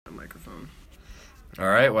All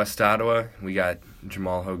right, West Ottawa, we got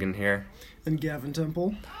Jamahl Hogan here. And Gavin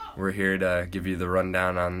Temple. We're here to give you the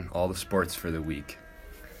rundown on all the sports for the week.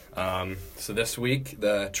 So this week,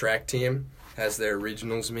 the track team has their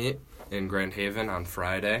regionals meet in Grand Haven on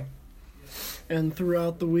Friday. And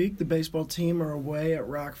throughout the week, the baseball team are away at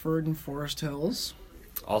Rockford and Forest Hills.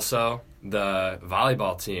 Also, the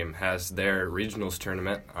volleyball team has their regionals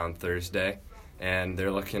tournament on Thursday, and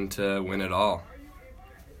they're looking to win it all.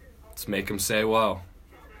 Let's make them say whoa.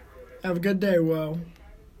 Have a good day, Whoa.